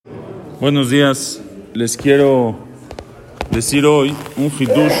Buenos días, les quiero decir hoy un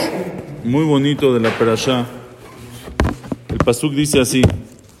hidush muy bonito de la Perashá. El pasuk dice así: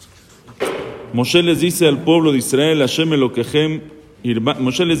 Moshe les dice al pueblo de Israel, Hashem Elokehem,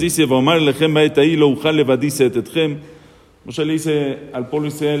 Moshe les dice, Va'omar lechem ba'et ahí lo ujal levadi se'etetchem. Moshe le dice al pueblo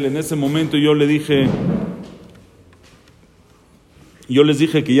de Israel, en ese momento yo les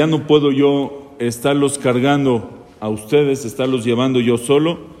dije que ya no puedo yo estarlos cargando a ustedes, estarlos llevando yo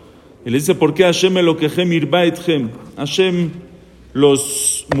solo. Y le dice, ¿por qué Hashem Elokehem irba etchem? Hashem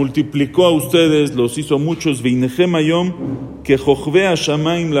los multiplicó a ustedes, los hizo muchos, veinehem hayom que jochve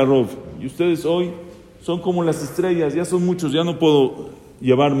hashamayim larov. Y ustedes hoy son como las estrellas, ya son muchos, ya no puedo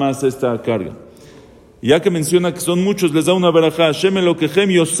llevar más esta carga. Y ya que menciona que son muchos, les da una verajá, Hashem Elokehem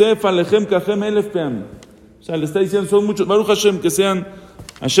Yosef alechem kachem elef peamim. O sea, le está diciendo, son muchos, Baruch Hashem, que sean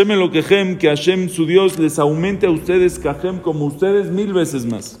Hashem Elokehem, que Hashem, su Dios, les aumente a ustedes kachem como ustedes 1000 veces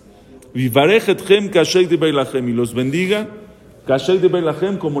más. Vivarech etchem kashei de beilachem, y los bendiga kashei de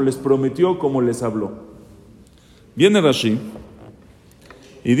beilachem, como les prometió, como les habló. Viene Rashi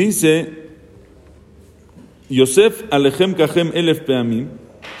y dice, Yosef alechem kachem elef peamim.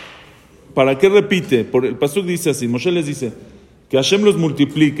 ¿Para qué repite? Por el pasuk dice así, Moshe les dice que Hashem los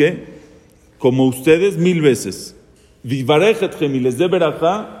multiplique como ustedes 1000 veces. Vivarech etchem, y les dé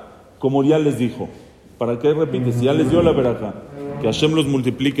berajá, como ya les dijo. ¿Para qué repite? Si ya les dio la berajá, que Hashem los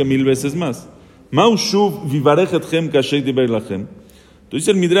multiplique 1000 veces más. Mau shuv vivarech etchem kashei diber lachem. Entonces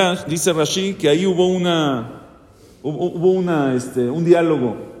el Midrash, dice Rashi, que ahí hubo un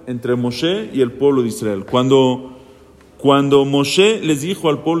diálogo entre Moshe y el pueblo de Israel. Cuando Moshe les dijo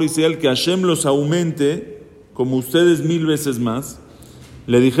al pueblo de Israel que Hashem los aumente como ustedes 1000 veces más,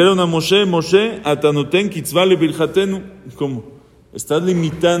 le dijeron a Moshe, atanoten kitzvah lebilchatenu. ¿Cómo? Estás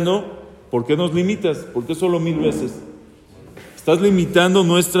limitando. ¿Por qué nos limitas? ¿Por qué solo 1000 veces? Estás limitando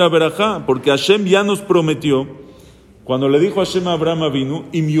nuestra verajá, porque Hashem ya nos prometió, cuando le dijo Hashem a Abraham Avinu,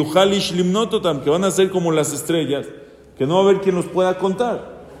 im yuchal ishlimnototam, que van a ser como las estrellas, que no va a haber quien los pueda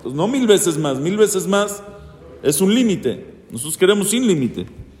contar. Entonces, no 1000 veces más, 1000 veces más es un límite. Nosotros queremos sin límite.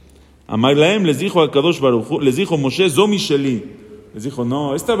 Amar lahem, les dijo a Kadosh Baruj Hu, les dijo Moshe, zomi sheli. Les dijo,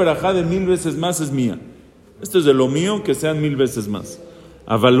 no, esta verajá de 1000 veces más es mía. Esto es de lo mío, que sean 1000 veces más.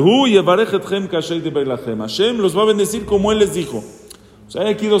 Avalhu yevarech etchem kashei diber lachem. Hashem los va a bendecir como él les dijo. O sea, hay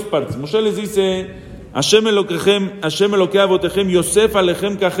aquí dos partes. Moshe les dice, Hashem elokei avotechem Yosef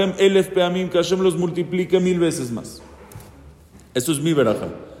alechem kachem elef peamim, que Hashem los multiplique 1000 veces más. Eso es mi verajá.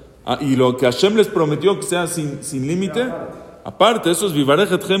 Y lo que Hashem les prometió que sea sin límite, aparte, eso es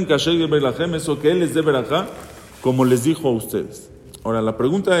vivarech etchem kashei diber lachem, eso que él les dé verajá, como les dijo a ustedes. Ahora, la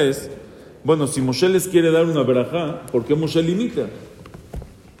pregunta es, bueno, si Moshe les quiere dar una verajá, ¿por qué Moshe limita?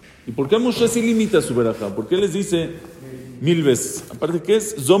 ¿Y por qué Moshe sí limita su verajá? ¿Por qué les dice 1000 veces? Aparte, ¿qué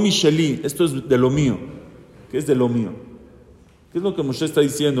es zomi sheli? Esto es de lo mío. ¿Qué es de lo mío? ¿Qué es lo que Moshe está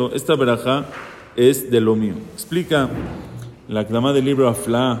diciendo? Esta verajá es de lo mío. Explica la aclamada del libro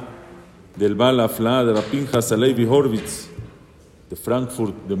Afla, del Baal Afla, de Pinchas Alevi Horvitz, de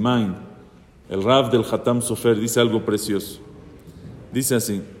Frankfurt, de Main, el Rav del Hatam Sofer, dice algo precioso. Dice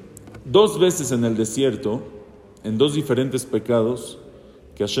así: 2 veces en el desierto, en 2 diferentes pecados,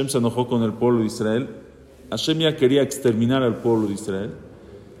 que Hashem se enojó con el pueblo de Israel, Hashem ya quería exterminar al pueblo de Israel,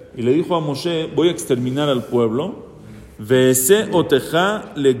 y le dijo a Moshe, voy a exterminar al pueblo, ve'ese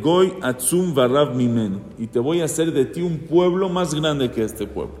oteja legoy atzum varav mimenu, y te voy a hacer de ti un pueblo más grande que este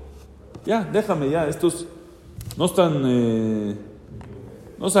pueblo. Ya, déjame ya, estos no están,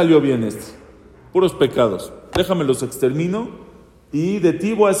 no salió bien puros pecados, déjame los extermino, y de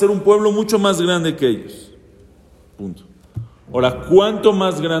ti voy a hacer un pueblo mucho más grande que ellos. Punto. Ahora, ¿cuánto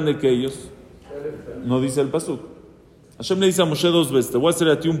más grande que ellos? No dice el pasuk. Hashem le dice a Moshe 2 veces, te voy a hacer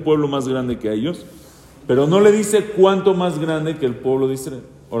a ti un pueblo más grande que ellos, pero no le dice cuánto más grande que el pueblo de Israel.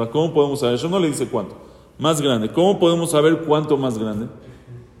 Ahora, ¿cómo podemos saber? Eso no le dice cuánto. Más grande. ¿Cómo podemos saber cuánto más grande?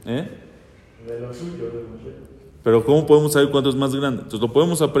 Pero ¿cómo podemos saber cuánto es más grande? Entonces lo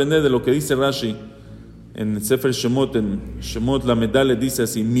podemos aprender de lo que dice Rashi en Sefer Shemot, en Shemot la Medale, dice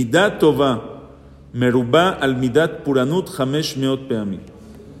así: Midat tova merubá al midat puranut hamesh meot peamim.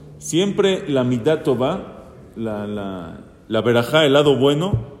 Siempre la midat tova, la verajá, el lado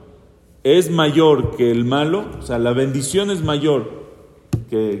bueno, es mayor que el malo. O sea, la bendición es mayor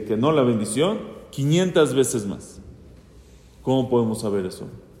que no la bendición, 500 veces más. ¿Cómo podemos saber eso?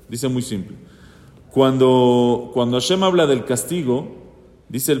 Dice muy simple. Cuando Hashem habla del castigo,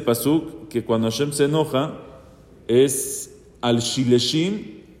 dice el pasuk que cuando Hashem se enoja es al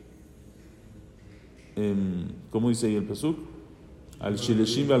shileshim. ¿Cómo dice ahí el pasuk? Al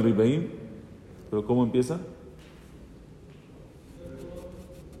shileshim al ribaim. ¿Pero cómo empieza?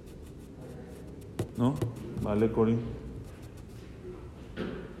 ¿No? Vale, Corín.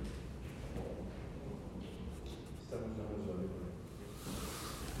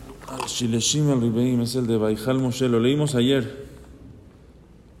 Al Shileshim al Ribeim es el de Baijal Moshe. Lo leímos ayer.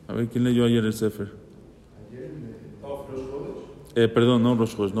 A ver, ¿quién leyó ayer el Sefer? Perdón, no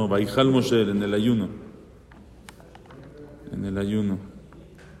Rosh Chodesh, no. Baijal Moshe, en el ayuno. En el ayuno.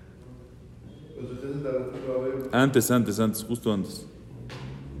 Antes, justo antes.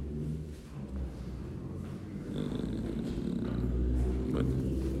 Bueno.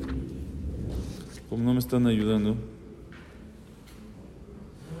 Como no me están ayudando.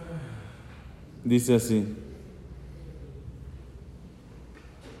 Dice así.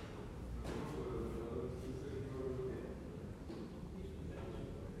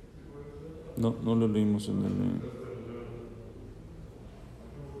 No lo leímos en el...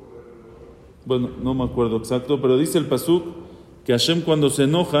 Bueno, no me acuerdo exacto, pero dice el pasuk que Hashem cuando se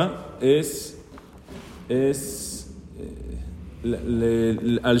enoja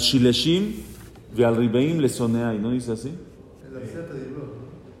al Shileshim y al Ribeim le soneai, ¿no dice así?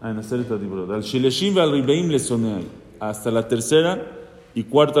 En Aseret Adibrot. Al Shileshim y al Ribeim le soneai, hasta la tercera y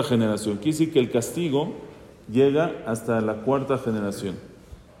cuarta generación. Quiere decir que el castigo llega hasta la cuarta generación.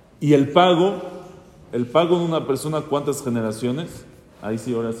 Y el pago de una persona, ¿cuántas generaciones? Ahí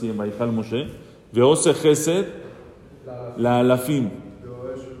sí, ahora sí, en Baijal Moshe. Veose Gesed, la Alafim.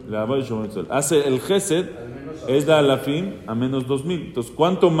 Hace el Gesed, es la Alafim, a menos 2000. Entonces,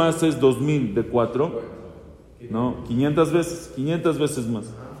 ¿cuánto más es 2000 de 4? No, 500 veces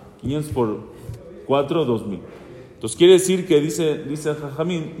más. 500 por 4, 2000. Entonces, quiere decir que dice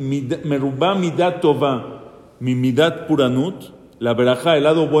Jajamín, Merubá midat tova, mi midat puranut, la verajá, el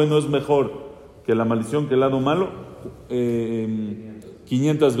lado bueno es mejor que la maldición, que el lado malo,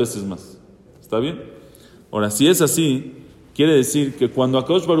 500 veces más. ¿Está bien? Ahora, si es así, quiere decir que cuando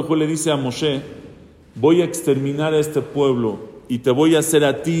Akadosh Baruj Hu le dice a Moshe, voy a exterminar a este pueblo y te voy a hacer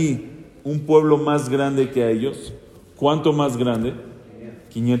a ti un pueblo más grande que a ellos, ¿cuánto más grande?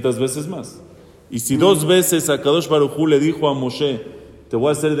 500 veces más. Y si 2 veces Akadosh Baruj Hu le dijo a Moshe, te voy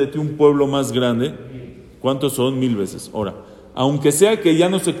a hacer de ti un pueblo más grande, ¿cuántos son? 1000 veces. Ahora, aunque sea que ya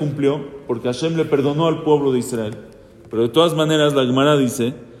no se cumplió, porque Hashem le perdonó al pueblo de Israel, pero de todas maneras la Gemara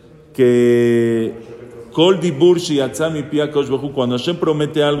dice que Kol Dibur Shiatza mi pi Akadosh Baruj Hu, cuando Hashem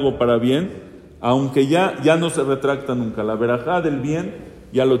promete algo para bien, aunque ya no se retracta nunca, la verajá del bien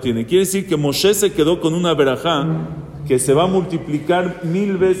ya lo tiene. Quiere decir que Moshe se quedó con una verajá que se va a multiplicar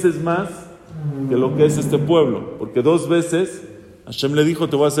 1000 veces más que lo que es este pueblo, porque 2 veces Hashem le dijo,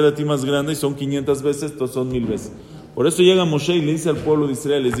 te voy a hacer a ti más grande, y son 500 veces, entonces son 1000 veces. Por eso llega Moshe y le dice al pueblo de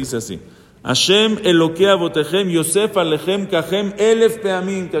Israel, les dice así, Hashem Elokea Botejem Yosef Alechem Kajem Elef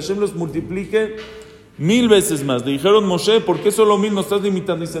Peamim, que Hashem los multiplique 1000 veces más. Le dijeron, Moshe, ¿por qué solo 1000 nos estás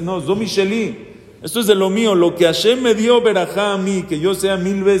limitando? Dice, no, Zomi Sheli, esto es de lo mío, lo que Hashem me dio verajá a mí, que yo sea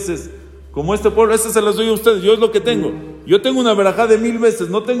 1000 veces como este pueblo, ese se las doy a ustedes, yo es lo que tengo. Yo tengo una verajá de 1000 veces,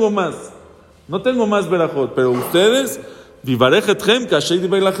 no tengo más verajot, pero ustedes, Vivarechetchem, que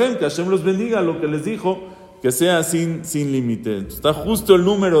Hashem los bendiga, lo que les dijo, que sea sin límite. Está justo el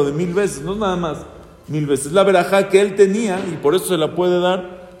número de 1000 veces, no es nada más 1000 veces. La verajá que él tenía, y por eso se la puede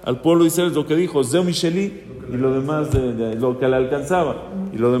dar al pueblo de Israel, lo que dijo, Zeu Misheli, y lo demás de lo que le alcanzaba,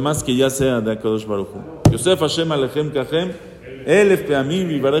 y lo demás que ya sea de Akadosh Baruj Hu. Yosef Hashem Alechem Kajem, Elef Peamim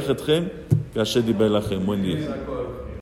Vivarechetchem, que Hashem Diber Lachem. Buen día.